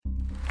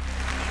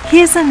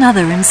Here's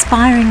another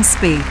inspiring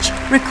speech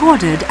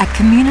recorded at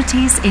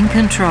Communities in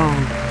Control,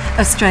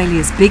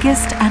 Australia's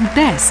biggest and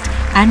best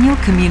annual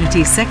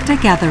community sector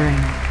gathering.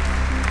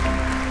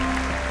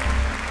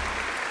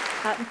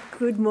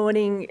 Good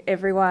morning,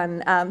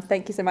 everyone.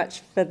 Thank you so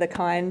much for the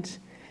kind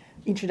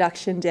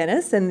introduction,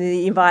 Dennis, and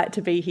the invite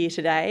to be here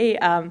today.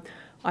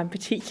 I'm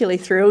particularly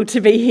thrilled to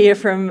be here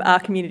from our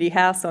community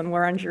house on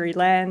Wurundjeri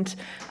land.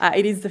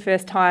 It is the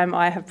first time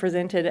I have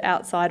presented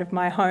outside of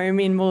my home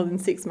in more than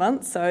 6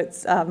 months, so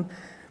it's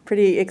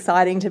pretty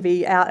exciting to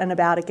be out and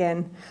about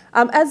again.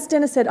 As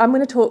Dennis said, I'm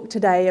going to talk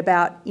today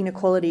about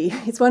inequality.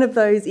 It's one of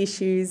those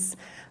issues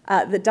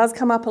that does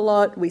come up a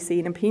lot. We see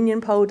in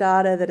opinion poll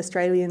data that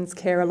Australians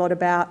care a lot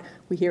about.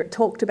 We hear it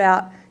talked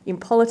about in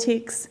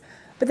politics,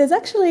 but there's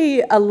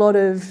actually a lot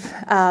of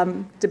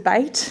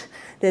debate.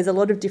 There's a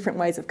lot of different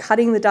ways of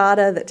cutting the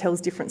data that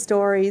tells different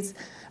stories.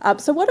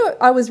 So what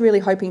I was really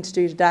hoping to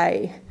do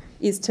today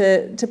is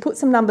to put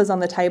some numbers on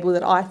the table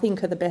that I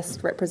think are the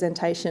best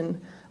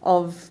representation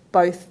of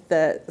both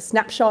the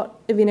snapshot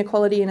of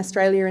inequality in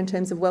Australia in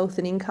terms of wealth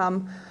and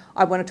income.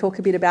 I want to talk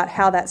a bit about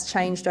how that's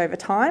changed over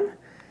time.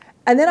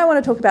 And then I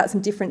want to talk about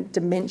some different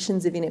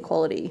dimensions of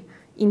inequality.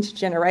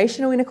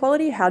 Intergenerational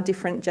inequality, how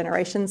different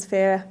generations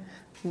fare,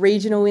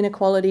 regional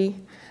inequality.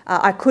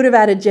 I could have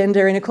added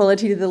gender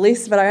inequality to the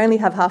list, but I only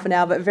have half an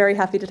hour, but very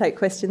happy to take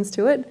questions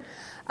to it.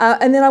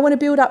 And then I want to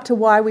build up to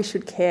why we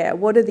should care.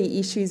 What are the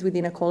issues with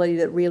inequality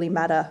that really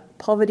matter?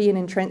 Poverty and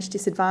entrenched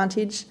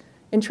disadvantage.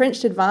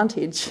 Entrenched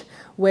advantage,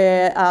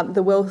 where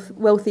the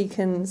wealthy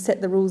can set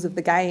the rules of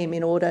the game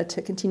in order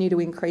to continue to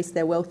increase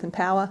their wealth and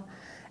power.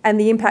 And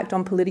the impact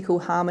on political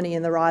harmony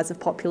and the rise of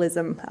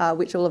populism,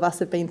 which all of us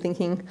have been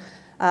thinking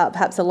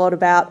perhaps a lot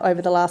about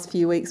over the last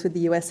few weeks with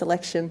the US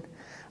election.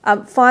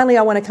 Finally,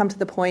 I want to come to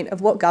the point of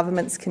what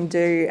governments can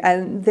do,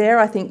 and there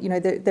I think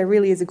there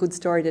really is a good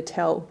story to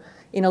tell.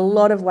 In a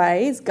lot of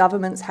ways,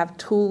 governments have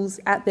tools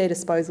at their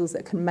disposals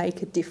that can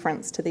make a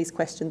difference to these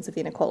questions of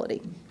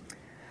inequality.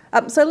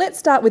 So let's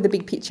start with the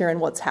big picture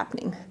and what's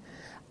happening.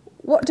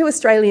 What do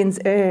Australians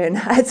earn?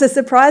 It's a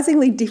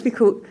surprisingly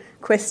difficult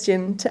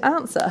question to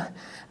answer.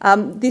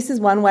 This is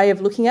one way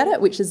of looking at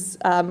it, which is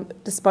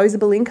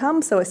disposable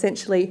income, so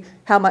essentially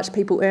how much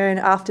people earn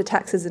after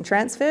taxes and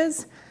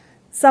transfers.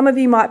 Some of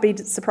you might be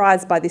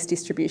surprised by this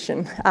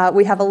distribution.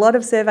 We have a lot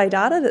of survey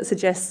data that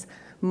suggests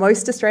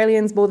most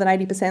Australians, more than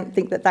 80%,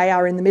 think that they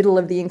are in the middle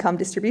of the income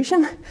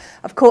distribution.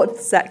 Of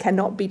course, that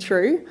cannot be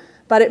true,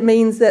 but it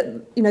means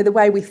that the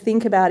way we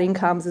think about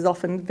incomes is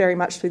often very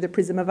much through the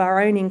prism of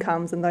our own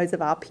incomes and those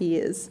of our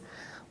peers.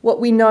 What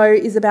we know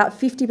is about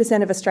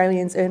 50% of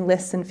Australians earn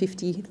less than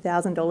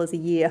 $50,000 a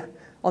year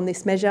on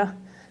this measure.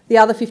 The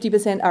other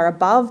 50% are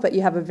above, but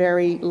you have a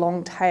very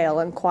long tail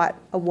and quite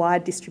a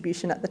wide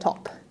distribution at the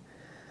top.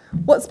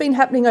 What's been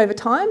happening over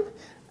time?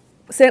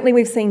 Certainly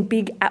we've seen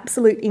big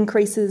absolute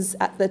increases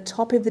at the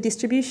top of the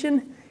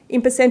distribution.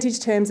 In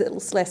percentage terms,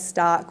 it's less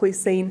stark. We've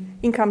seen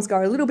incomes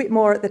go a little bit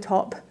more at the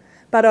top,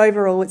 but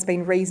overall it's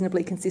been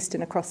reasonably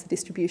consistent across the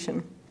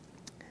distribution.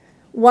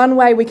 One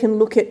way we can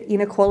look at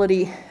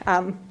inequality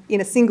in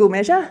a single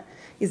measure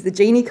is the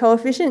Gini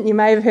coefficient. You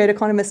may have heard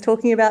economists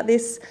talking about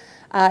this.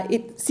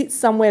 It sits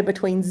somewhere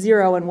between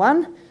 0 and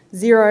 1,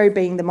 0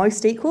 being the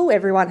most equal,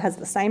 everyone has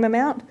the same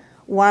amount,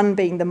 1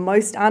 being the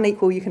most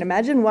unequal you can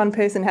imagine. One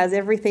person has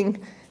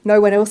everything,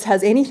 no one else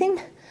has anything.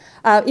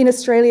 In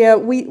Australia,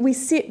 we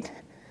sit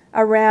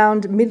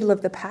around middle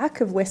of the pack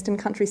of Western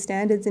country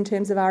standards in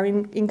terms of our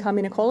income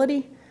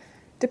inequality.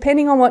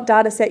 Depending on what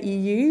data set you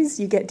use,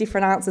 you get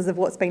different answers of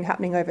what's been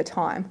happening over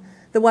time.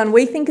 The one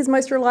we think is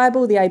most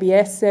reliable, the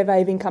ABS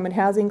Survey of Income and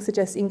Housing,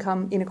 suggests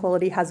income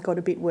inequality has got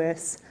a bit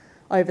worse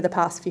over the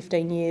past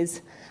 15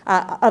 years.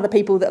 Other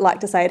people that like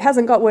to say it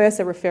hasn't got worse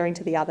are referring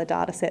to the other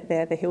data set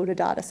there, the Hilda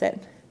data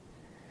set.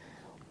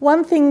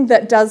 One thing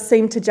that does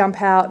seem to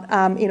jump out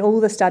in all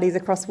the studies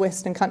across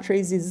Western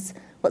countries is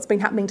what's been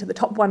happening to the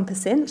top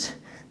 1%,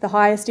 the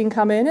highest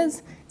income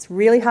earners. It's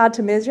really hard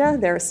to measure.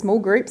 They're a small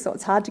group, so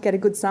it's hard to get a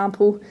good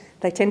sample.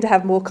 They tend to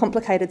have more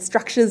complicated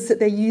structures that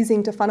they're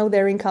using to funnel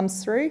their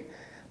incomes through.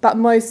 But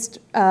most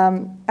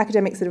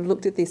academics that have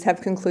looked at this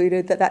have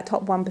concluded that that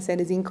top 1%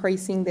 is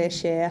increasing their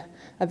share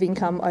of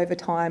income over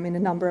time in a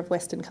number of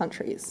Western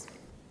countries.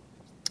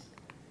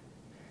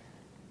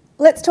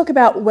 Let's talk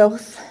about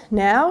wealth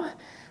now.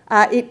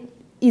 It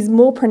is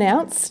more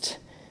pronounced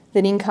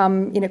than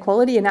income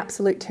inequality in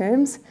absolute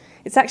terms.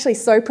 It's actually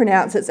so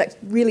pronounced it's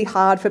really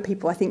hard for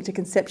people, I think, to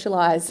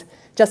conceptualise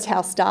just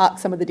how stark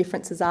some of the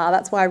differences are.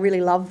 That's why I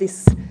really love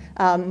this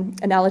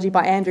analogy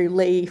by Andrew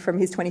Lee from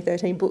his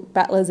 2013 book,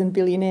 Battlers and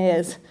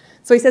Billionaires.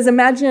 So he says,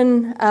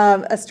 imagine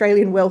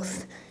Australian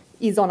wealth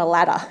is on a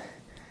ladder.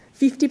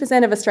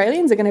 50% of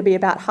Australians are going to be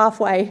about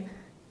halfway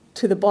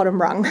to the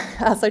bottom rung,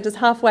 so just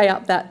halfway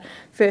up that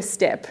first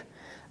step.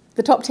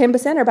 The top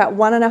 10% are about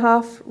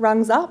 1.5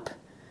 rungs up.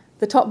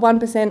 The top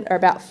 1% are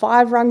about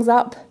 5 rungs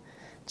up.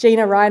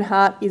 Gina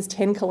Reinhardt is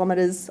 10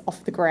 kilometres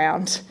off the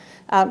ground.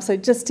 So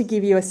just to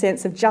give you a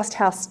sense of just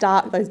how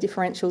stark those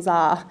differentials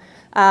are,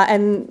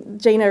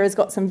 And Gina has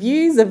got some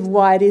views of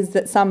why it is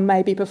that some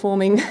may be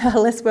performing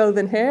less well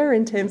than her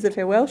in terms of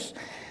her wealth.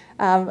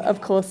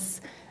 Of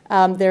course,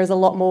 there is a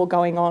lot more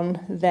going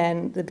on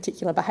than the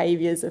particular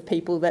behaviours of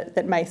people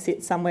that may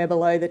sit somewhere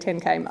below the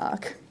 10K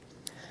mark.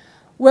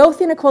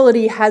 Wealth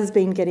inequality has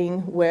been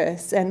getting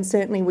worse, and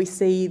certainly we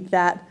see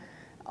that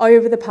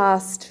over the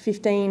past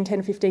 10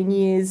 to 15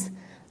 years,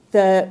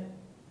 the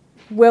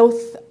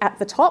wealth at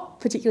the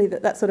top, particularly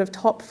that sort of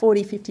top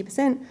 40,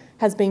 50%,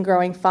 has been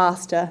growing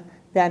faster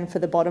than for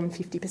the bottom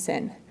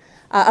 50%.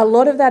 A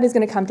lot of that is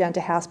going to come down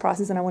to house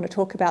prices, and I want to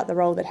talk about the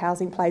role that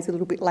housing plays a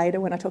little bit later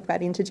when I talk about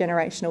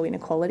intergenerational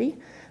inequality,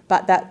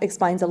 but that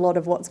explains a lot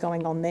of what's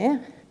going on there.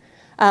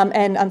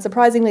 And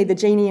unsurprisingly, the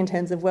Gini in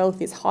terms of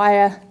wealth is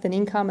higher than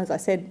income. As I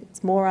said,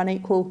 it's more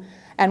unequal,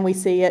 and we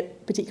see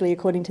it, particularly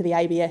according to the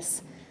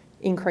ABS,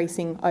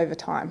 increasing over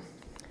time.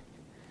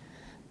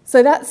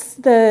 So that's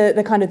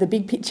the kind of the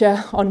big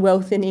picture on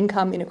wealth and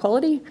income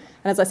inequality.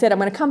 And as I said, I'm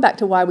going to come back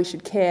to why we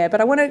should care, but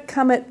I want to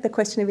come at the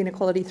question of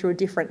inequality through a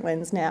different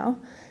lens now,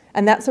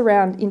 and that's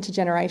around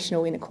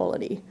intergenerational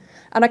inequality.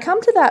 And I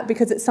come to that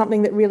because it's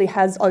something that really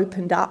has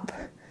opened up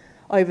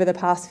over the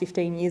past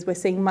 15 years. We're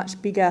seeing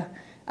much bigger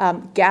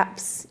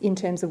gaps in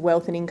terms of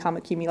wealth and income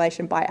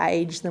accumulation by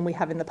age than we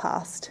have in the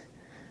past.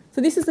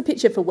 So this is the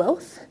picture for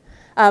wealth.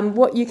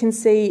 What you can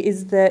see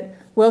is that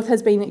wealth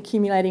has been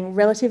accumulating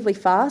relatively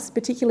fast,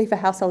 particularly for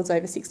households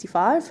over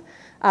 65.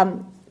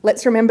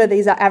 Let's remember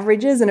these are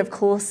averages, and of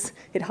course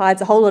it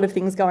hides a whole lot of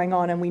things going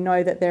on, and we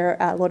know that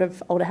there are a lot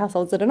of older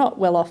households that are not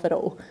well off at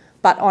all.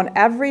 But on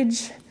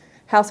average,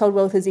 household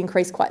wealth has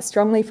increased quite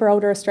strongly for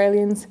older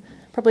Australians,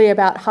 probably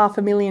about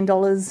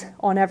 $500,000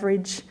 on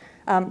average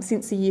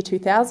since the year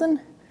 2000.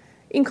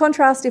 In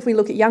contrast, if we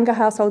look at younger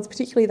households,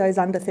 particularly those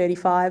under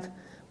 35,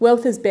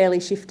 wealth has barely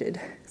shifted.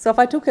 So if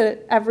I took an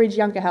average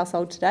younger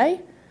household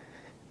today,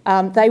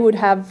 they would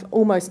have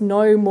almost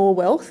no more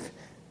wealth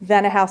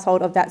than a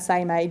household of that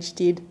same age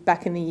did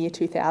back in the year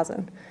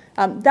 2000.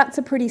 That's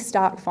a pretty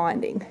stark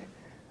finding.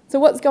 So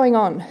what's going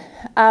on?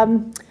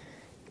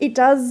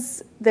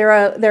 There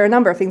are a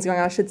number of things going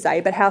on, I should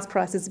say, but house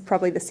prices are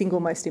probably the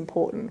single most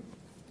important.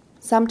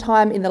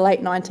 Sometime in the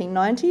late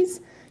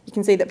 1990s, you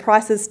can see that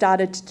prices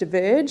started to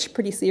diverge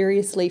pretty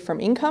seriously from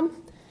income.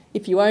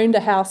 If you owned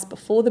a house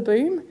before the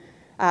boom,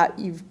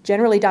 you've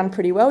generally done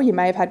pretty well. You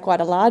may have had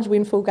quite a large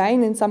windfall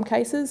gain in some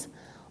cases.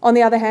 On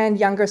the other hand,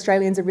 younger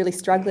Australians are really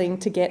struggling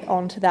to get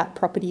onto that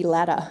property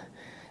ladder.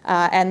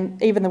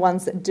 And even the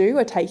ones that do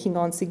are taking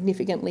on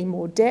significantly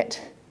more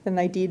debt than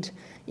they did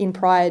in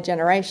prior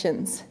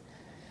generations.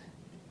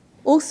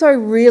 Also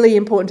really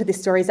important to this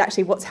story is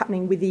actually what's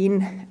happening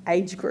within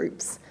age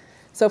groups.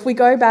 So if we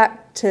go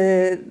back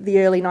to the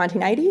early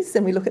 1980s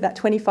and we look at that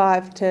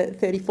 25 to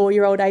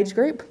 34-year-old age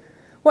group,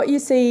 what you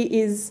see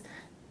is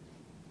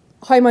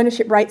home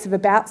ownership rates of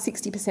about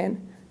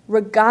 60%,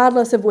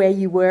 regardless of where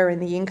you were in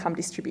the income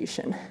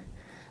distribution.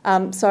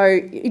 So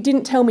it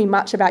didn't tell me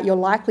much about your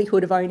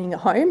likelihood of owning a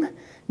home,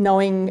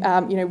 knowing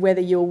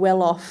whether you're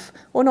well off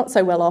or not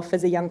so well off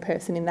as a young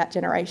person in that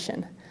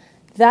generation.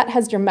 That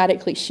has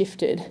dramatically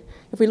shifted.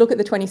 If we look at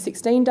the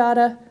 2016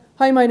 data,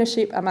 home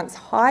ownership amongst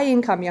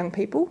high-income young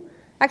people,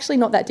 actually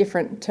not that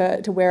different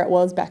to where it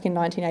was back in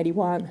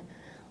 1981.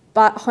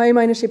 But home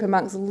ownership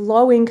amongst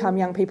low-income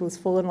young people has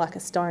fallen like a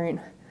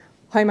stone.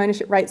 Home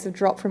ownership rates have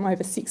dropped from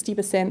over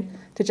 60%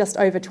 to just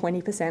over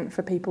 20%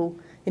 for people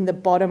in the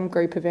bottom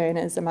group of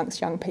earners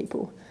amongst young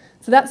people.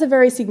 So that's a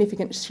very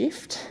significant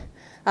shift.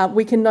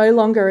 We can no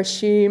longer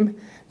assume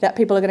that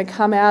people are going to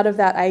come out of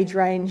that age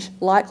range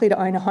likely to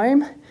own a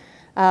home.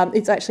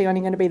 It's actually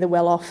only going to be the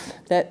well-off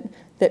that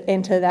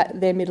enter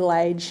their middle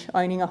age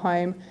owning a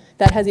home.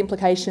 That has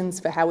implications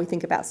for how we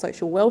think about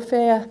social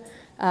welfare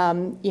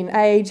in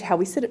age, how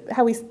we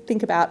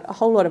think about a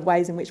whole lot of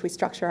ways in which we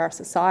structure our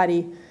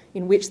society,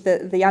 in which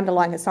the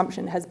underlying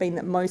assumption has been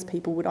that most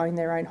people would own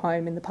their own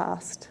home in the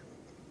past.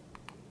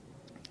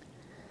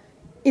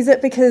 Is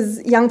it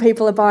because young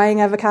people are buying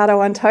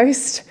avocado on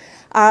toast?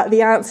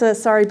 The answer,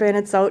 sorry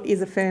Bernard Salt,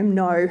 is a firm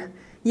no.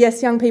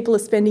 Yes, young people are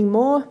spending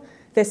more.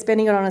 They're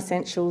spending it on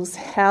essentials,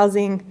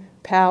 housing,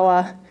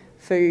 power,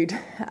 food.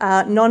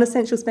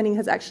 Non-essential spending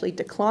has actually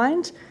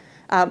declined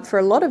for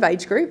a lot of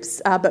age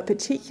groups, but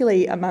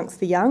particularly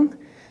amongst the young.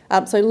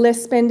 So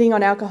less spending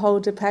on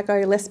alcohol, tobacco,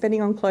 less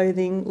spending on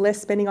clothing,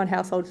 less spending on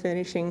household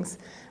furnishings.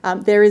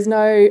 There is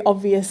no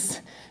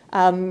obvious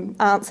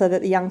answer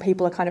that the young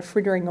people are kind of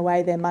frittering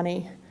away their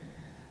money.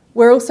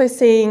 We're also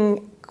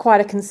seeing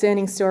quite a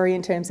concerning story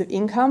in terms of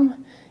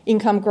income.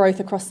 Income growth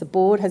across the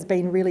board has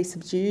been really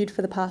subdued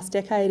for the past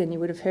decade, and you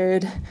would have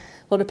heard a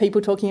lot of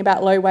people talking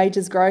about low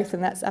wages growth,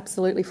 and that's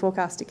absolutely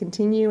forecast to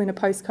continue in a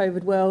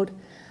post-COVID world.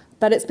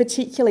 But it's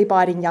particularly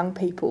biting young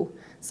people,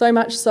 so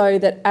much so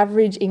that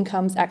average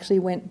incomes actually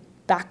went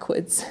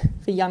backwards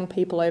for young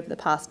people over the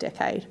past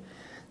decade.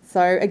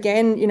 So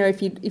again,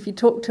 if you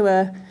talk to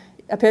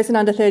a person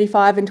under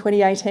 35 in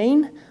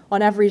 2018,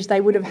 on average they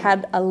would have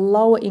had a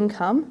lower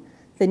income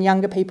than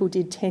younger people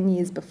did 10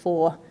 years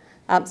before.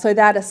 So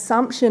that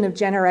assumption of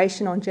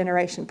generation on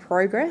generation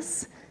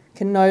progress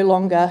can no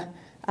longer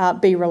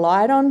be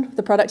relied on.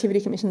 The Productivity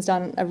Commission's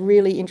done a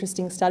really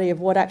interesting study of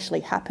what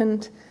actually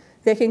happened.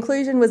 Their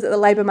conclusion was that the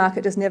labour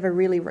market just never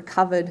really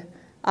recovered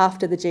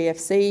after the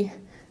GFC.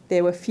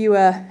 There were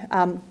fewer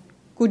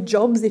good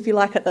jobs, if you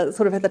like, at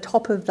the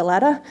top of the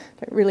ladder.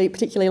 Don't really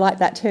particularly like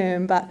that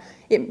term, but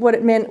what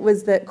it meant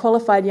was that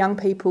qualified young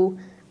people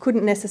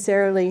couldn't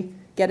necessarily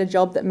get a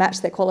job that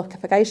matched their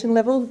qualification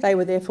level. They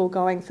were therefore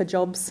going for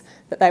jobs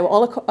that they were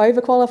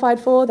overqualified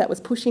for, that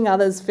was pushing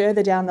others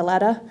further down the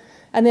ladder.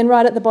 And then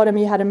right at the bottom,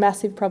 you had a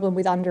massive problem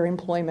with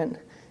underemployment.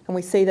 And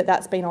we see that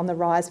that's been on the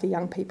rise for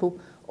young people.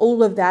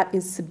 All of that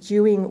is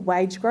subduing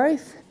wage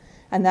growth,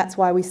 and that's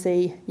why we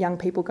see young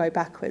people go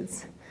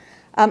backwards.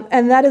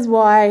 And that is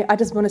why I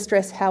just want to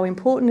stress how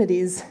important it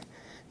is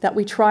that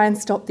we try and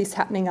stop this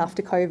happening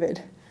after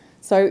COVID.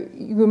 So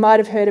you might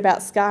have heard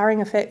about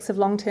scarring effects of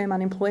long-term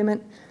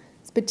unemployment.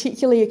 It's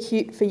particularly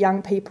acute for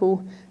young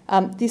people.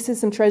 This is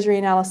some Treasury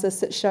analysis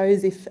that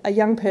shows if a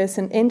young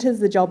person enters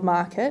the job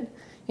market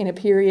in a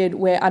period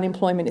where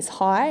unemployment is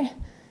high,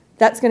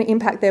 that's going to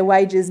impact their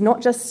wages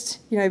not just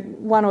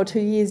 1 or 2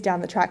 years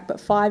down the track,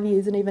 but 5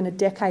 years and even a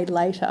decade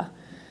later.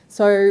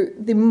 So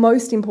the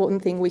most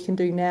important thing we can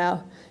do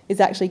now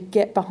is actually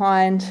get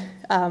behind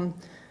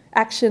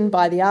action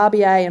by the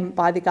RBA and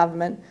by the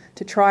government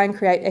to try and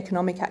create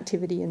economic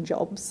activity and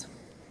jobs.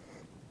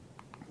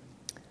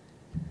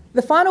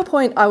 The final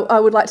point I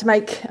would like to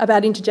make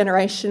about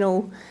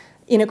intergenerational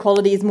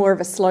inequality is more of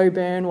a slow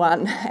burn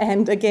one.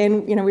 And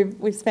again,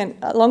 we've spent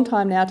a long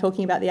time now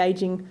talking about the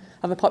ageing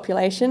of a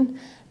population.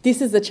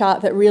 This is the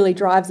chart that really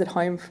drives it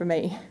home for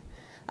me.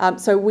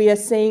 So we are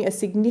seeing a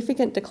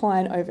significant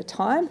decline over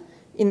time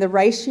in the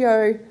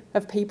ratio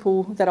of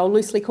people that I'll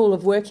loosely call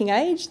of working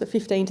age, the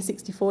 15 to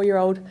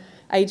 64-year-old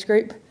age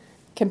group,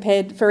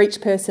 compared for each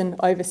person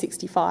over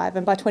 65.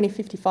 And by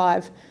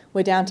 2055,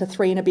 we're down to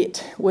 3 and a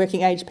bit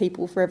working age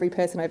people for every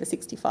person over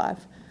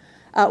 65.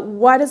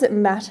 Why does it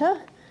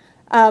matter?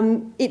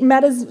 It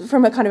matters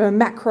from a kind of a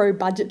macro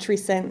budgetary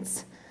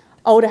sense.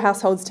 Older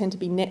households tend to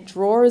be net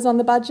drawers on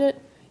the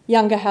budget.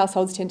 Younger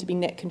households tend to be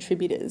net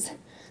contributors.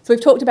 So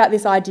we've talked about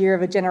this idea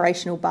of a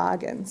generational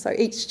bargain. So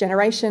each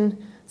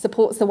generation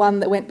supports the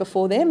one that went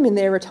before them in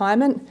their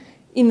retirement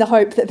in the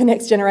hope that the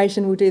next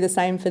generation will do the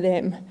same for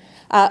them.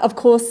 Of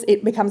course,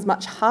 it becomes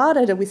much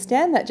harder to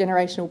withstand that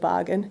generational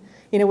bargain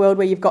in a world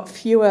where you've got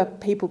fewer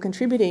people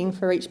contributing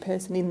for each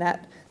person in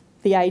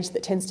the age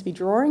that tends to be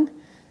drawing.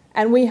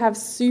 And we have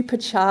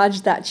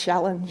supercharged that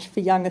challenge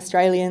for young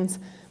Australians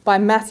by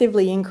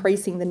massively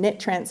increasing the net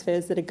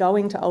transfers that are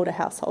going to older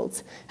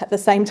households at the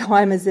same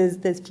time as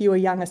there's fewer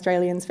young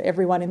Australians for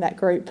everyone in that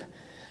group.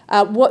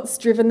 What's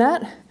driven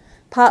that?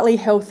 Partly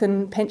health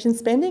and pension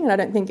spending, and I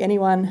don't think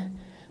anyone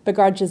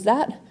begrudges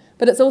that,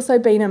 but it's also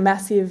been a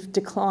massive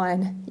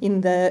decline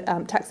in the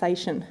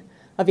taxation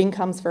of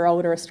incomes for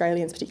older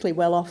Australians, particularly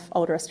well-off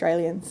older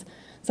Australians.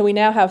 So we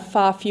now have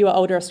far fewer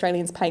older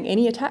Australians paying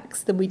any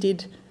tax than we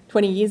did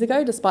 20 years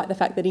ago, despite the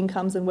fact that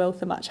incomes and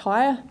wealth are much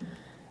higher.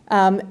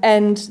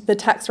 And the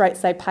tax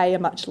rates they pay are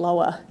much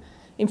lower.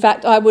 In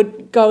fact, I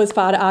would go as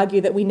far to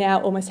argue that we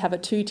now almost have a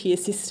two-tier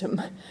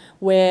system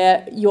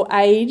where your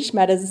age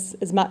matters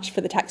as much for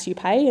the tax you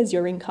pay as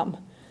your income.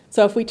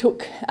 So if we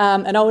took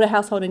an older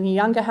household and a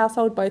younger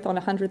household, both on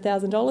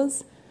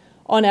 $100,000,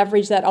 on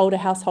average that older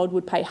household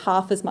would pay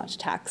half as much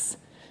tax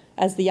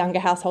as the younger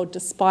household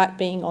despite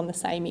being on the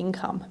same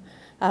income.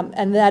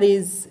 And that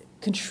is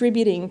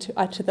contributing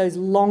to those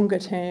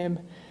longer-term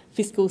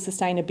fiscal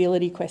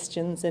sustainability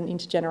questions and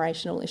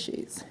intergenerational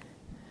issues.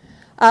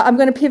 I'm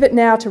going to pivot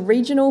now to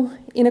regional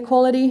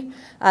inequality.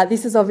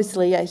 This is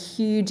obviously a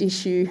huge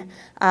issue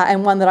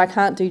and one that I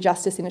can't do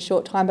justice in a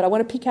short time, but I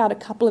want to pick out a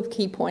couple of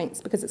key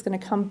points because it's going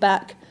to come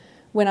back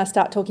when I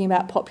start talking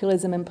about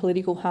populism and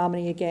political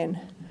harmony again.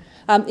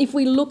 If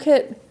we look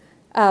at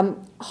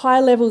high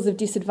levels of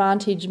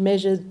disadvantage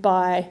measured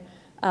by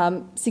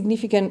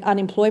significant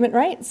unemployment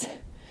rates,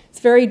 it's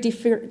very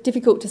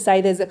difficult to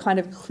say there's a kind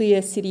of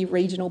clear city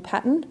regional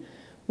pattern.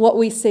 What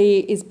we see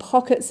is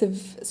pockets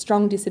of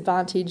strong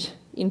disadvantage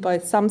in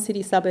both some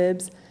city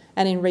suburbs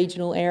and in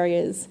regional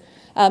areas.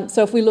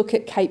 So if we look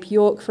at Cape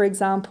York, for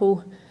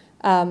example,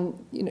 and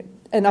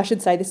I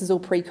should say this is all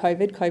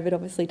pre-COVID. COVID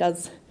obviously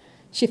does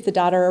shift the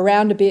data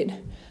around a bit.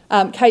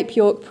 Cape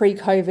York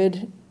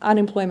pre-COVID,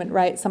 unemployment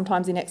rate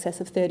sometimes in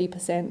excess of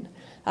 30%.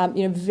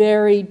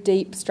 Very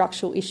deep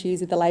structural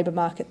issues with the labour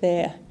market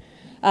there.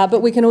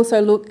 But we can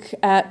also look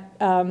at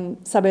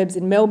suburbs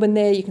in Melbourne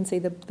there. You can see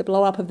the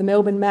blow-up of the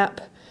Melbourne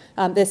map.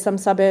 There's some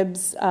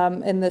suburbs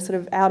in the sort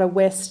of outer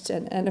west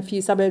and a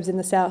few suburbs in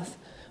the south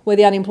where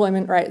the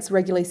unemployment rate's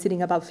regularly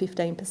sitting above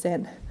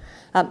 15%.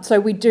 So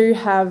we do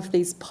have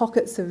these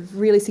pockets of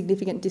really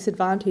significant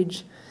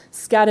disadvantage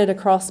scattered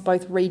across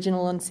both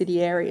regional and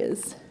city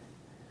areas.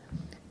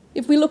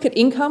 If we look at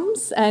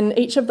incomes, and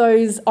each of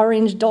those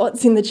orange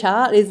dots in the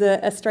chart is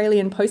an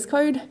Australian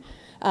postcode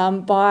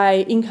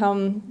by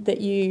income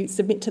that you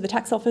submit to the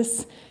tax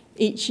office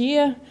each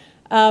year,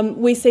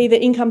 we see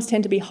that incomes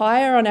tend to be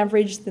higher on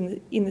average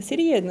than in the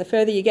city, and the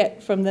further you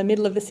get from the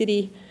middle of the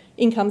city,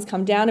 incomes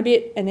come down a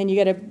bit, and then you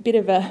get a bit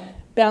of a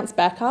bounce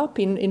back up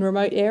in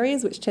remote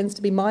areas, which tends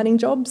to be mining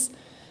jobs.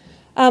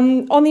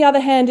 On the other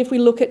hand, if we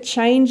look at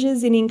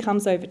changes in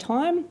incomes over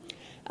time,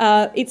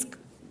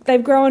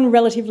 they've grown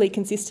relatively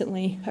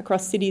consistently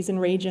across cities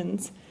and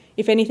regions.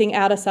 If anything,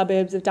 outer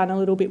suburbs have done a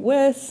little bit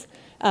worse,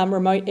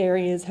 remote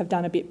areas have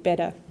done a bit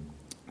better.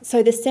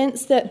 So the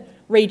sense that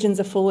regions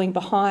are falling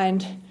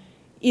behind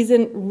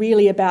isn't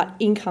really about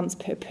incomes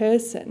per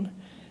person,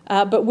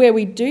 but where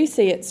we do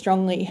see it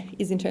strongly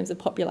is in terms of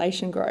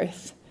population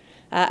growth.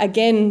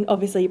 Again,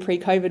 obviously a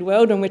pre-COVID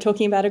world, and we're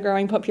talking about a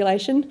growing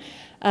population.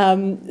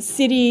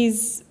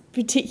 Cities,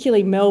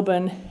 particularly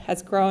Melbourne,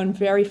 has grown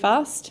very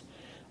fast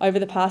over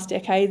the past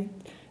decade,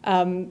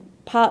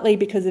 partly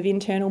because of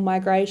internal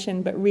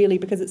migration, but really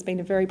because it's been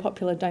a very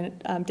popular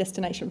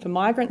destination for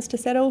migrants to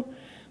settle.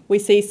 We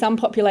see some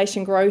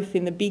population growth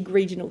in the big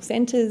regional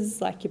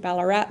centres like your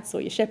Ballarats or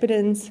your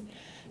Sheppartons.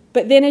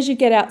 But then as you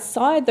get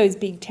outside those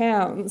big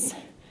towns,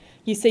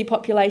 you see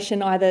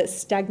population either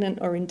stagnant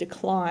or in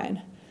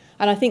decline.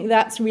 And I think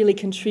that's really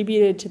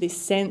contributed to this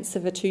sense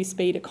of a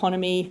two-speed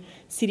economy,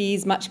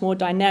 cities much more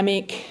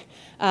dynamic,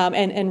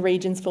 and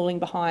regions falling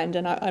behind.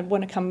 And I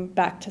want to come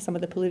back to some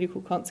of the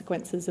political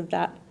consequences of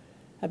that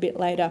a bit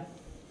later.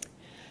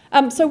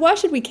 So why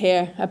should we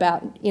care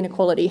about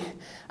inequality?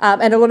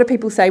 And a lot of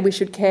people say we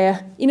should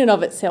care in and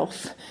of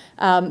itself,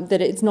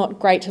 that it's not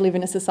great to live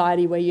in a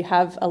society where you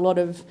have a lot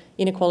of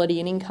inequality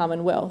in income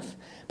and wealth.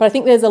 But I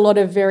think there's a lot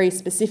of very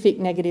specific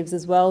negatives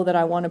as well that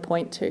I want to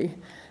point to.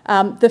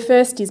 The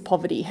first is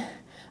poverty.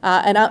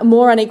 And a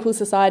more unequal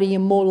society,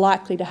 you're more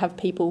likely to have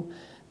people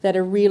that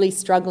are really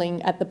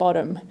struggling at the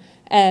bottom.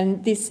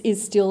 And this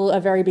is still a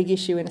very big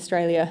issue in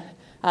Australia.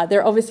 There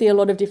are obviously a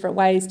lot of different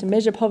ways to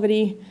measure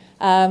poverty.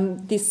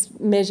 This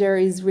measure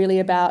is really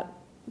about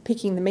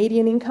picking the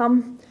median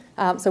income.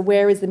 So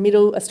where is the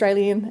middle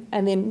Australian?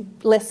 And then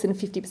less than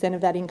 50%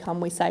 of that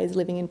income we say is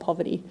living in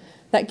poverty.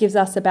 That gives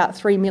us about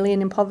 3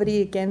 million in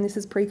poverty. Again, this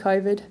is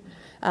pre-COVID.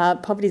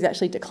 Poverty's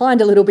actually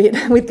declined a little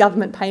bit with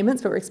government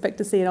payments, but we expect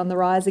to see it on the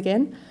rise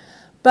again.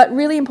 But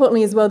really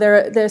importantly as well,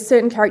 there are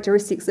certain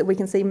characteristics that we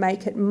can see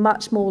make it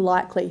much more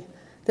likely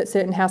that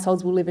certain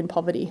households will live in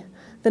poverty.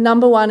 The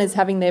number one is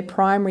having their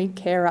primary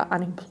carer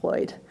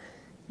unemployed.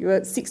 You're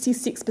at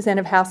 66%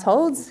 of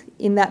households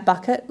in that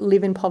bucket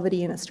live in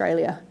poverty in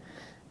Australia.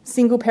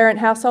 Single parent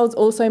households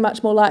also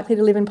much more likely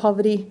to live in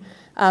poverty.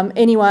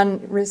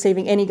 Anyone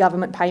receiving any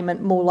government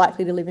payment more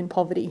likely to live in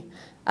poverty.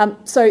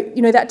 So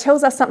that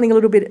tells us something a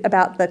little bit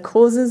about the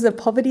causes of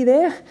poverty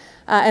there,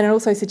 and it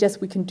also suggests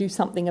we can do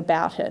something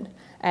about it.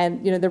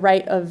 And the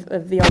rate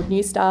of the old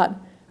New Start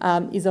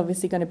is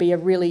obviously going to be a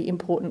really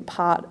important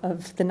part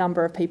of the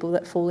number of people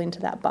that fall into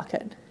that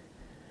bucket.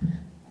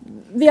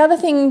 The other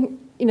thing,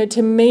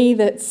 to me,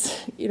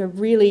 that's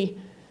really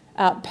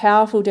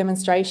powerful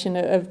demonstration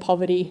of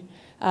poverty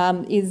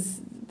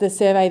is the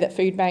survey that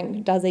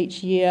Foodbank does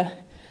each year.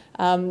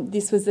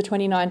 This was the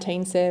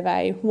 2019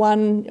 survey.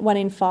 One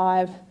in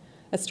 5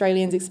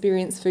 Australians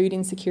experience food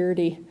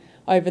insecurity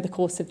over the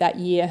course of that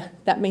year.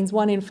 That means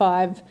 1 in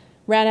 5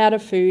 ran out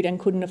of food and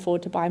couldn't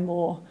afford to buy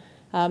more.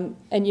 And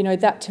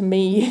that to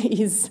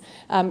me is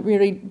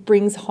really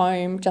brings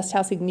home just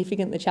how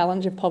significant the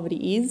challenge of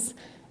poverty is,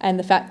 and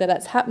the fact that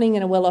that's happening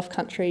in a well-off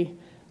country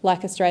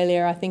like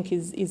Australia, I think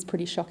is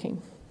pretty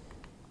shocking.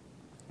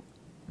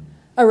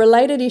 A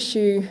related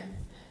issue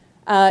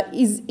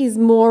is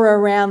more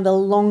around the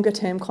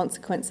longer-term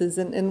consequences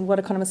and what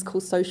economists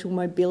call social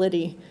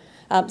mobility.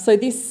 So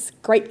this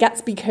Great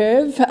Gatsby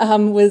curve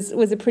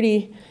was a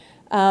pretty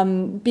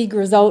big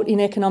result in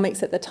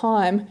economics at the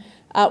time.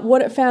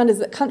 What it found is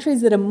that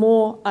countries that are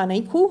more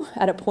unequal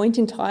at a point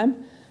in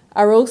time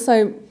are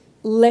also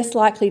less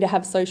likely to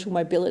have social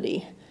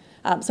mobility.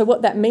 So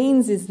what that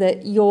means is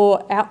that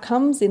your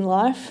outcomes in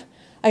life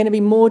are going to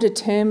be more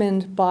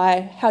determined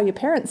by how your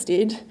parents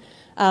did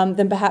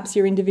than perhaps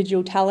your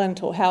individual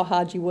talent or how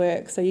hard you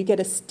work. So you get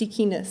a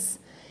stickiness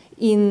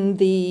in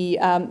the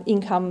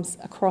incomes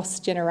across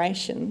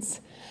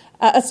generations.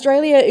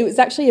 Australia, it was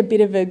actually a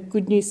bit of a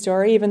good news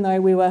story, even though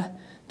we were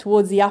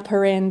towards the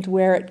upper end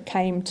where it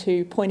came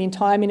to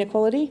point-in-time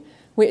inequality.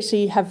 We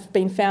actually have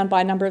been found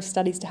by a number of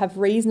studies to have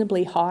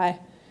reasonably high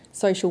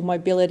social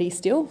mobility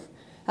still.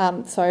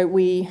 So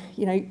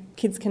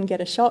kids can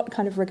get a shot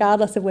kind of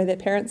regardless of where their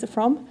parents are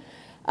from.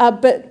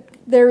 But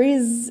there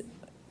is,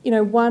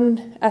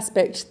 one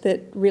aspect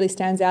that really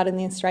stands out in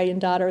the Australian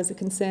data as a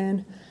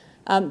concern.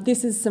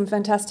 This is some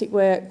fantastic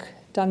work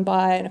done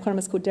by an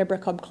economist called Deborah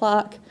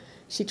Cobb-Clark.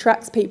 She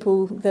tracks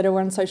people that are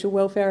on social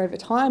welfare over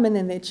time and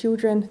then their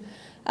children.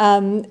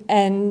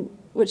 And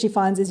what she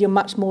finds is you're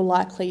much more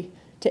likely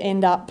to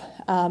end up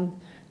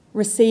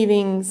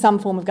receiving some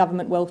form of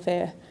government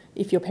welfare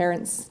if your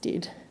parents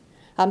did.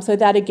 So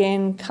that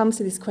again comes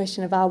to this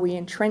question of, are we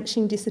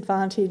entrenching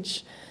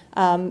disadvantage?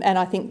 And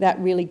I think that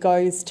really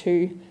goes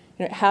to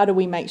how do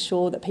we make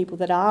sure that people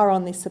that are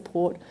on this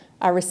support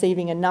are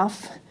receiving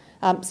enough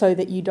so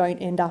that you don't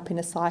end up in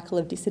a cycle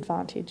of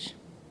disadvantage.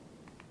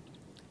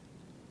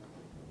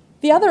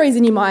 The other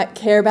reason you might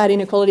care about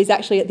inequality is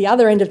actually at the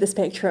other end of the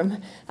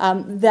spectrum,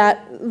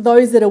 that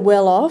those that are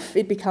well off,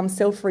 it becomes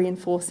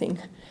self-reinforcing.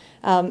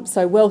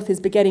 So wealth is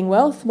begetting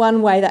wealth.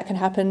 One way that can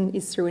happen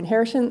is through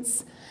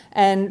inheritance,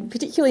 and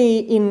particularly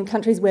in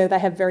countries where they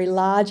have very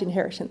large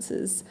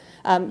inheritances,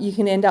 you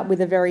can end up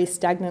with a very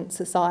stagnant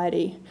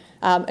society.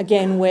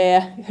 Again,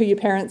 where who your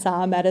parents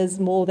are matters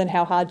more than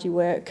how hard you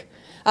work.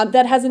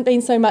 That hasn't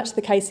been so much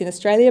the case in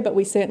Australia, but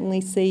we certainly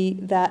see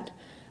that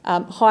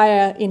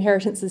higher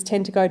inheritances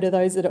tend to go to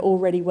those that are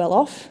already well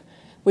off.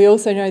 We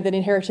also know that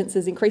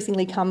inheritances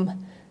increasingly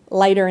come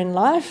later in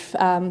life.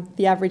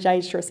 The average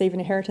age to receive an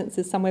inheritance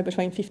is somewhere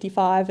between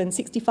 55 and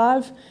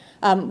 65,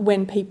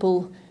 when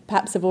people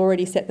perhaps have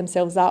already set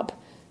themselves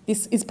up.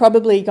 This is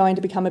probably going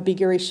to become a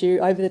bigger issue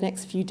over the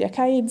next few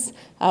decades.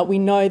 We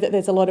know that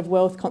there's a lot of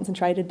wealth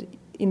concentrated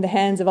in the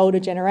hands of older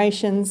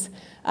generations.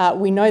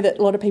 We know that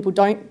a lot of people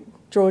don't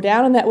draw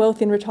down on that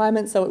wealth in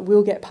retirement, so it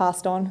will get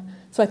passed on.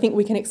 So I think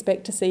we can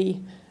expect to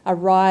see a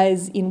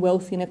rise in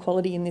wealth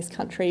inequality in this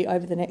country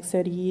over the next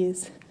 30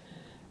 years.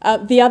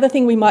 The other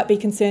thing we might be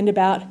concerned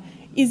about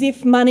is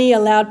if money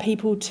allowed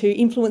people to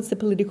influence the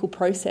political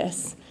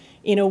process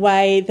in a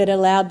way that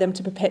allowed them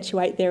to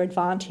perpetuate their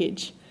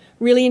advantage.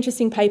 Really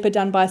interesting paper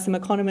done by some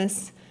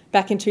economists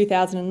back in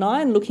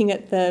 2009 looking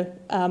at the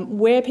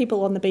where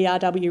people on the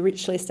BRW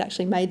rich list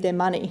actually made their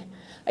money.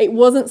 It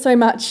wasn't so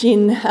much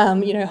in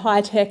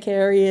high-tech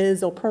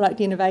areas or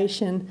product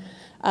innovation.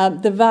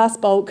 The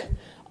vast bulk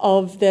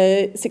of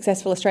the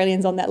successful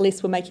Australians on that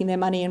list were making their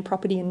money in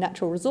property and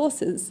natural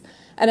resources.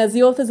 And as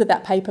the authors of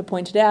that paper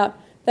pointed out,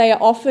 they are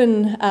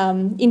often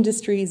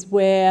industries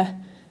where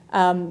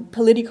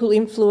political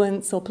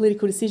influence or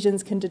political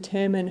decisions can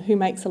determine who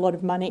makes a lot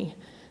of money.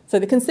 So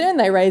the concern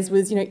they raised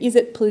was, is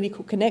it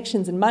political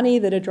connections and money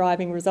that are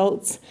driving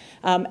results,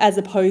 as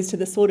opposed to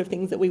the sort of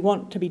things that we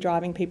want to be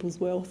driving people's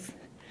wealth?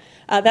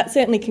 That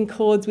certainly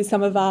concords with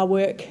some of our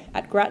work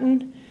at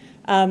Grattan.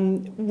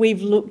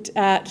 We've looked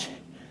at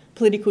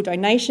political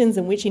donations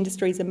and which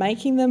industries are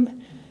making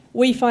them.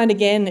 We find,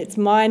 again, it's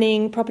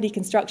mining, property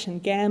construction,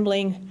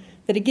 gambling,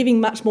 that are giving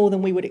much more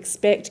than we would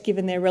expect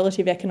given their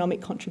relative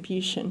economic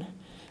contribution.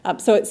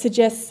 So it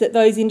suggests that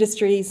those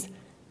industries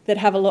that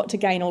have a lot to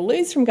gain or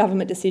lose from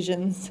government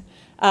decisions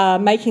are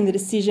making the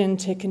decision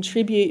to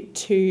contribute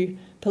to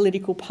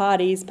political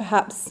parties,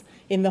 perhaps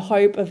in the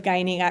hope of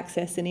gaining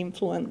access and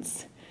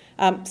influence.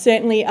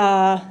 Certainly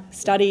our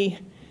study,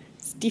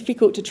 it's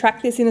difficult to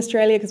track this in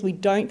Australia because we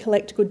don't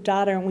collect good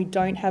data and we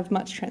don't have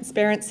much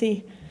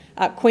transparency.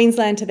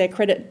 Queensland, to their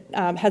credit,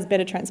 has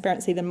better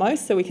transparency than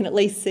most, so we can at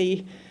least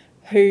see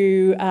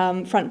who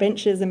front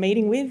benchers are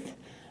meeting with.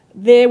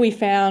 There we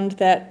found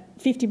that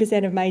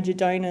 50% of major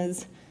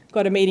donors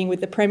got a meeting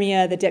with the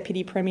Premier, the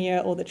Deputy Premier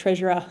or the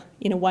Treasurer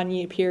in a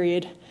 1-year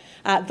period.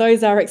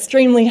 Those are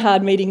extremely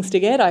hard meetings to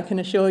get, I can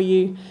assure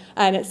you,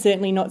 and it's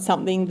certainly not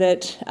something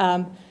that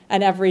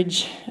an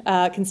average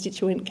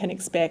constituent can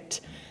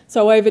expect.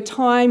 So over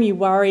time you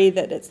worry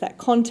that it's that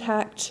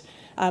contact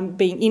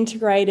being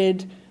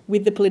integrated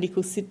with the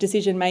political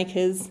decision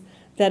makers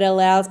that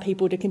allows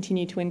people to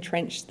continue to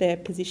entrench their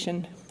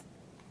position.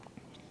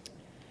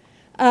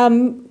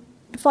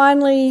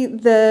 Finally,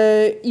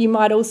 you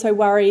might also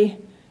worry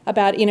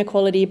about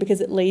inequality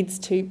because it leads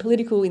to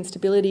political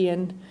instability,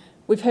 and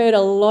we've heard a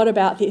lot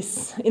about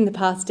this in the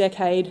past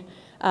decade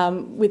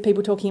with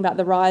people talking about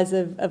the rise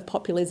of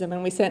populism,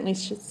 and we certainly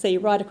see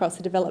right across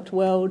the developed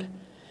world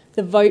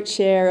the vote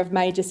share of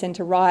major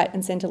centre-right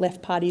and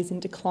centre-left parties in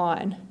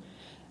decline.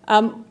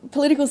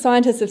 Political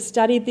scientists have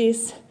studied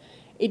this.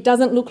 It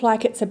doesn't look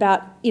like it's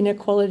about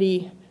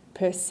inequality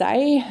per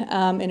se,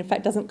 and in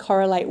fact doesn't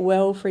correlate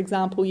well, for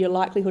example, your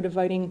likelihood of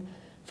voting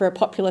for a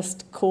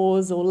populist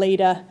cause or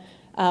leader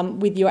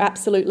with your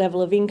absolute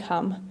level of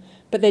income.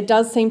 But there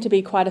does seem to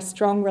be quite a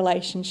strong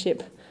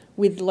relationship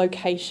with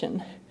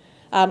location.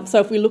 So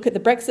if we look at the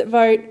Brexit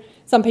vote,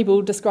 some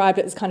people describe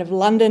it as kind of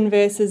London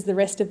versus the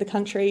rest of the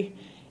country.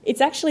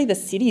 It's actually the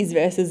cities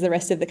versus the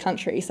rest of the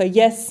country. So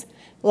yes,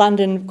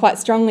 London quite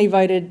strongly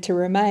voted to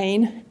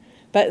remain,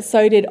 but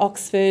so did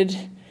Oxford,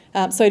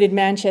 so did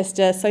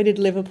Manchester, so did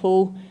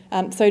Liverpool,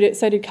 so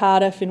did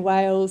Cardiff in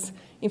Wales.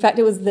 In fact,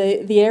 it was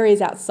the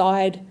areas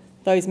outside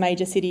those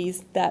major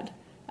cities that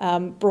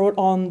brought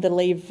on the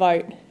Leave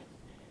vote.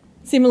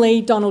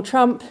 Similarly, Donald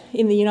Trump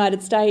in the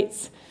United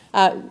States,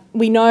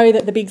 we know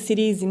that the big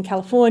cities in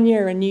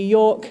California and New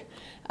York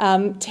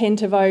tend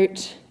to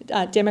vote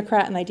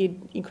Democrat, and they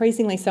did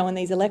increasingly so in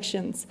these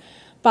elections.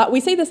 But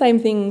we see the same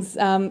things,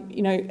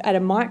 at a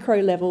micro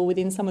level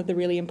within some of the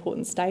really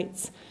important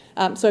states.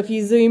 So if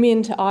you zoom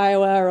into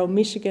Iowa or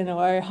Michigan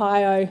or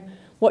Ohio,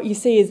 what you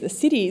see is the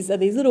cities are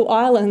these little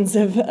islands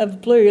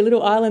of blue,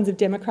 little islands of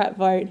Democrat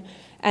vote.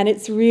 And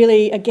it's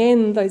really,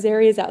 again, those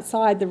areas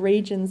outside the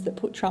regions that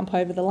put Trump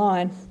over the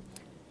line.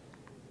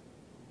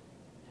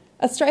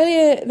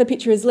 Australia, the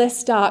picture is less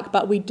stark,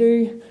 but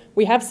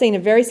we have seen a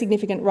very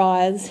significant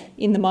rise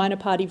in the minor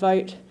party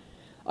vote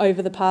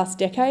over the past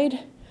decade.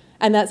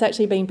 and that's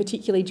actually been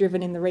particularly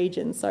driven in the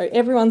regions. So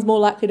everyone's more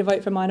likely to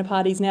vote for minor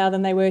parties now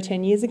than they were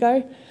 10 years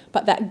ago,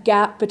 but that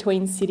gap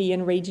between city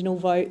and regional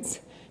votes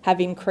have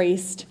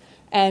increased.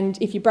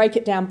 And if you break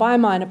it down by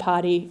minor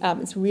party,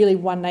 it's really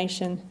One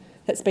Nation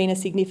that's been a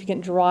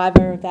significant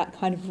driver of that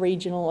kind of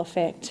regional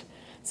effect.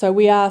 So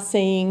we are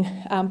seeing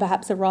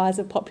perhaps a rise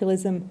of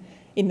populism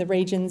in the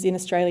regions in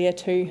Australia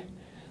too.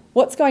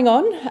 What's going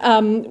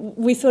on?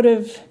 We sort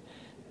of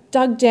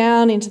dug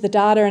down into the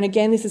data, and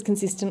again, this is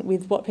consistent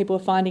with what people are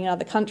finding in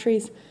other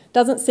countries.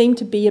 Doesn't seem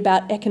to be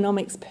about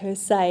economics per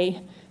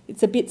se.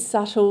 It's a bit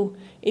subtle.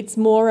 It's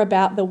more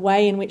about the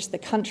way in which the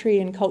country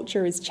and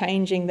culture is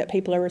changing that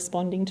people are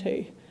responding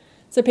to.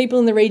 So people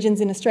in the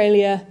regions in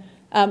Australia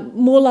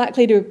more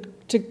likely to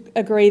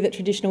agree that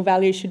traditional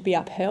values should be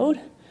upheld,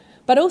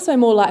 but also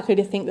more likely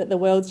to think that the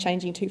world's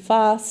changing too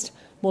fast,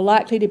 more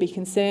likely to be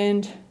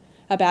concerned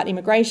about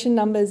immigration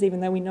numbers,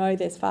 even though we know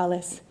there's far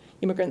less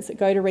immigrants that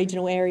go to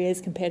regional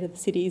areas compared to the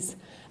cities.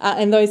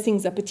 And those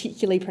things are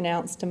particularly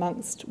pronounced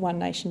amongst One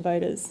Nation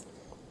voters.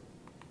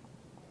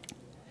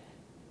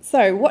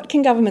 So what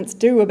can governments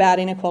do about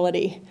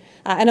inequality?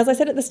 And as I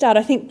said at the start,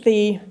 I think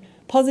the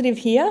positive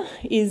here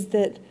is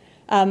that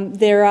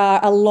there are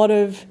a lot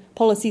of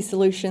policy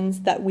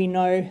solutions that we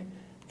know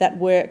that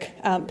work,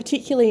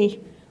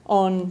 particularly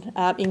on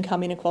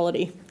income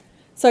inequality.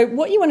 So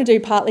what you want to do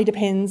partly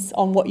depends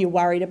on what you're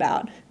worried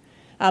about.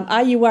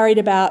 Are you worried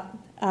about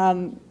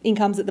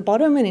incomes at the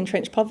bottom and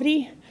entrenched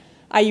poverty?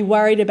 Are you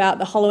worried about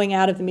the hollowing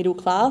out of the middle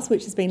class,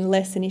 which has been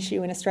less an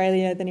issue in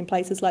Australia than in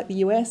places like the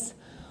US?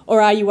 Or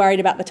are you worried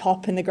about the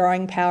top and the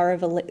growing power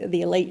of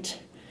the elite?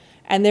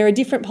 And there are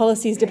different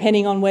policies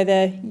depending on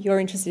whether you're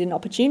interested in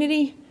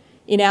opportunity,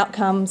 in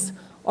outcomes,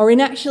 or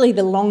in actually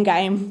the long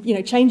game,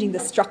 changing the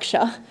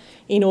structure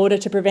in order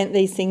to prevent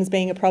these things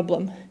being a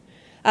problem.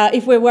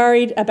 If we're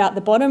worried about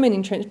the bottom and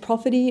entrenched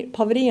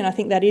poverty, and I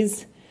think that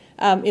is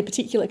a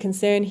particular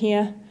concern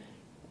here,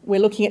 we're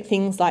looking at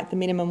things like the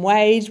minimum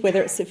wage,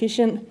 whether it's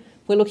sufficient.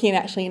 We're looking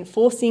at actually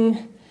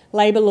enforcing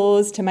labour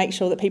laws to make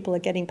sure that people are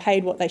getting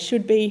paid what they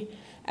should be.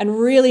 And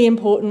really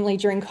importantly,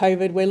 during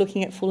COVID, we're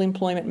looking at full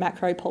employment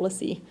macro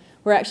policy.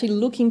 We're actually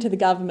looking to the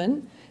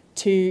government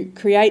to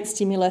create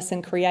stimulus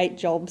and create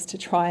jobs to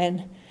try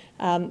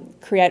and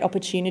create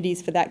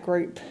opportunities for that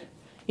group.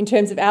 In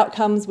terms of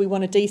outcomes, we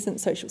want a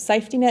decent social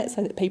safety net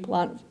so that people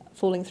aren't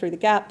falling through the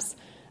gaps.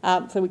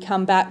 So we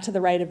come back to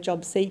the rate of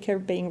job seeker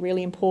being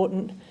really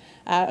important.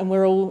 And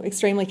we're all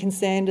extremely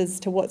concerned as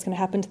to what's going to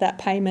happen to that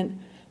payment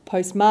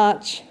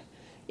post-March.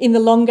 In the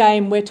long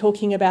game, we're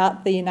talking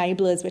about the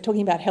enablers. We're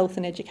talking about health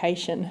and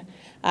education.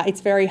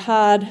 It's very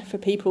hard for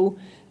people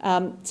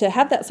to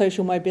have that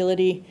social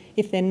mobility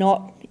if they're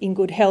not in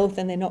good health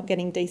and they're not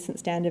getting decent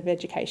standard of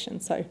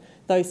education. So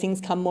those things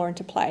come more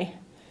into play.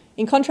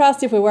 In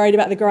contrast, if we're worried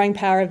about the growing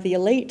power of the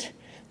elite,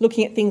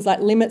 looking at things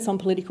like limits on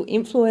political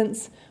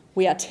influence,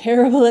 we are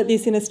terrible at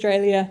this in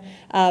Australia.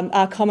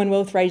 Our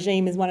Commonwealth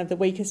regime is one of the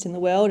weakest in the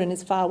world and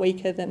is far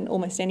weaker than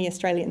almost any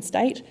Australian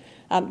state.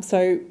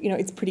 So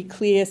it's pretty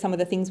clear some of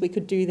the things we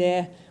could do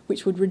there,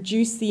 which would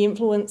reduce the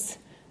influence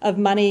of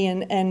money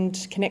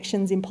and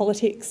connections in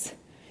politics.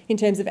 In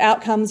terms of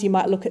outcomes, you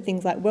might look at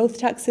things like wealth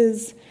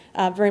taxes,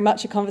 very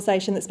much a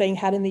conversation that's being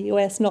had in the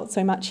US, not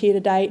so much here to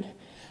date.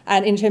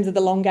 And in terms of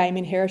the long game,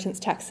 inheritance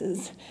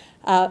taxes,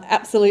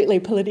 absolutely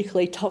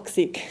politically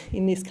toxic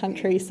in this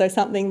country. So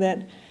something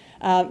that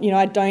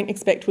I don't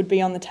expect would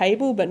be on the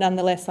table, but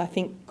nonetheless I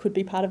think could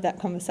be part of that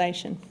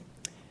conversation.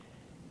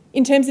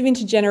 In terms of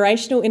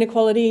intergenerational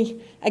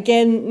inequality,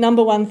 again,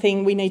 number one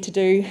thing we need to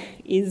do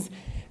is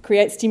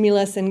create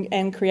stimulus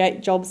and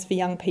create jobs for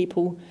young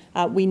people.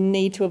 We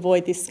need to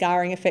avoid this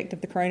scarring effect of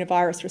the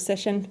coronavirus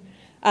recession.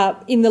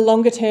 In the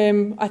longer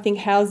term, I think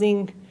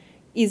housing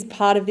is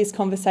part of this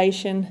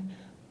conversation.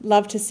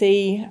 Love to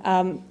see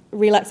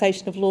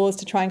relaxation of laws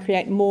to try and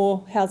create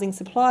more housing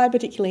supply,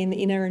 particularly in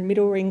the inner and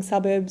middle ring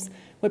suburbs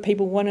where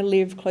people want to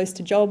live close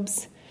to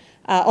jobs.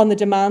 On the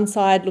demand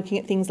side, looking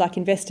at things like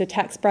investor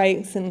tax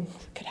breaks, and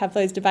could have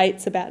those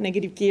debates about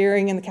negative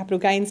gearing and the capital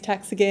gains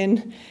tax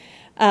again.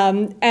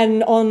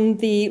 And on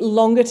the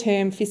longer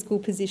term fiscal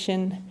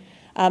position,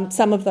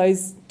 some of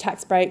those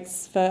tax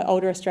breaks for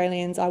older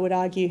Australians, I would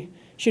argue,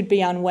 should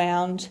be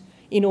unwound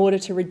in order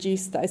to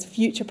reduce those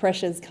future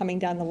pressures coming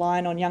down the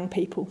line on young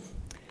people.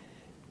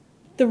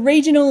 The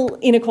regional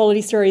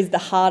inequality story is the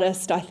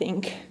hardest, I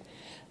think.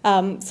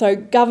 So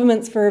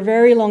governments for a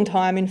very long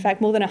time, in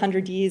fact more than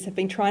 100 years, have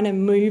been trying to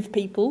move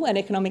people and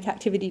economic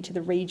activity to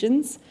the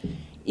regions.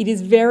 It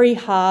is very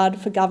hard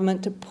for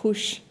government to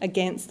push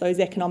against those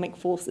economic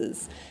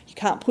forces. You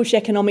can't push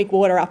economic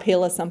water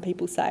uphill, as some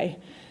people say.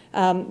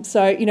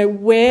 So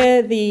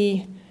where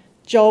the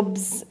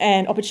jobs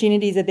and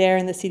opportunities are there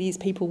in the cities,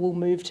 people will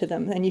move to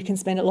them, and you can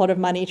spend a lot of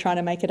money trying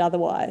to make it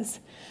otherwise.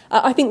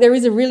 I think there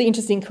is a really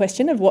interesting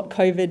question of what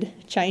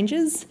COVID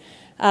changes.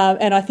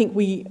 And I think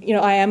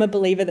I am a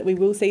believer that we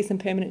will see some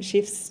permanent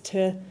shifts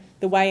to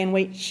the way in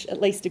which at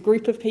least a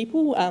group of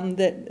people,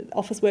 that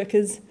office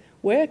workers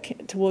work,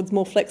 towards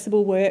more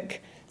flexible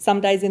work, some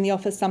days in the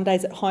office, some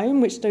days at home,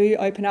 which do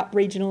open up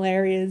regional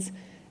areas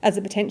as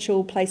a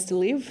potential place to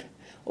live,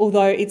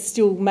 although it's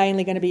still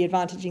mainly going to be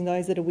advantaging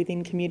those that are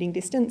within commuting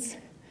distance.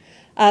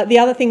 The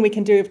other thing we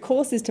can do, of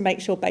course, is to make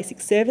sure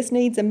basic service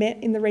needs are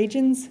met in the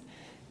regions.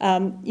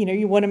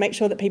 You want to make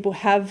sure that people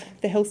have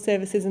the health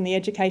services and the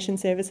education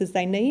services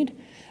they need.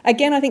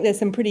 Again, I think there's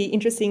some pretty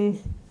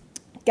interesting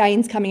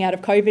gains coming out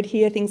of COVID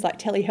here, things like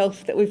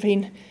telehealth that we've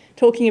been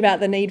talking about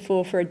the need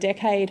for a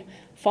decade.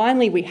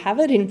 Finally, we have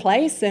it in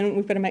place, and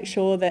we've got to make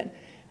sure that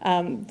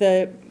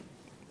the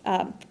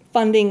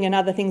funding and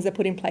other things are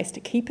put in place to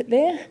keep it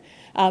there.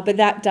 But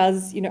that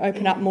does,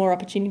 open up more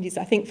opportunities,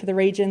 I think, for the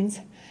regions.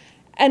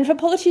 And for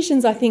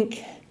politicians, I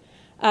think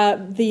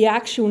the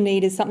actual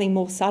need is something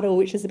more subtle,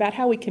 which is about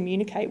how we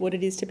communicate what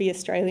it is to be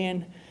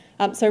Australian.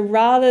 So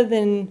rather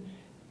than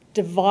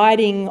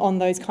dividing on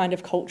those kind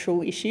of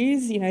cultural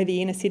issues,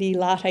 the inner city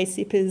latte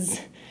sippers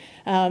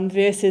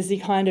versus the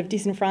kind of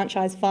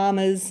disenfranchised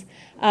farmers,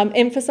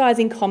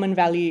 emphasising common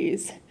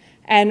values.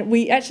 And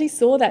we actually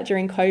saw that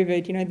during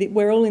COVID, that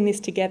we're all in this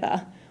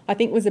together. I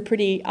think was a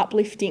pretty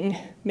uplifting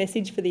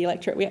message for the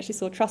electorate. We actually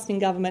saw trust in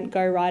government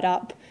go right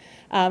up.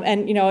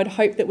 And I'd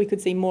hope that we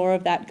could see more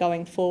of that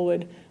going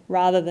forward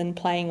rather than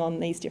playing on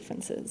these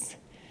differences.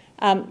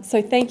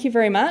 So thank you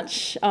very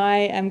much. I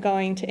am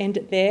going to end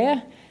it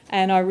there,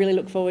 and I really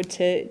look forward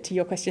to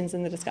your questions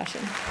and the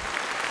discussion.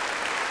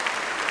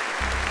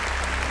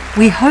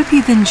 We hope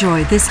you've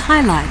enjoyed this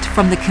highlight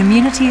from the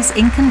Communities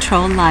in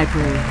Control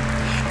Library.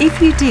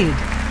 If you did,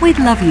 we'd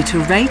love you to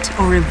rate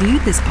or review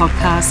this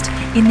podcast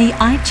in the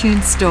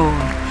iTunes Store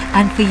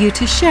and for you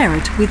to share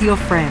it with your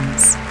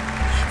friends.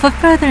 For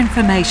further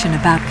information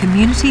about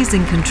Communities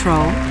in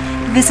Control,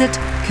 visit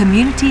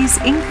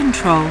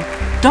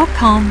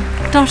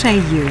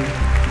communitiesincontrol.com.au.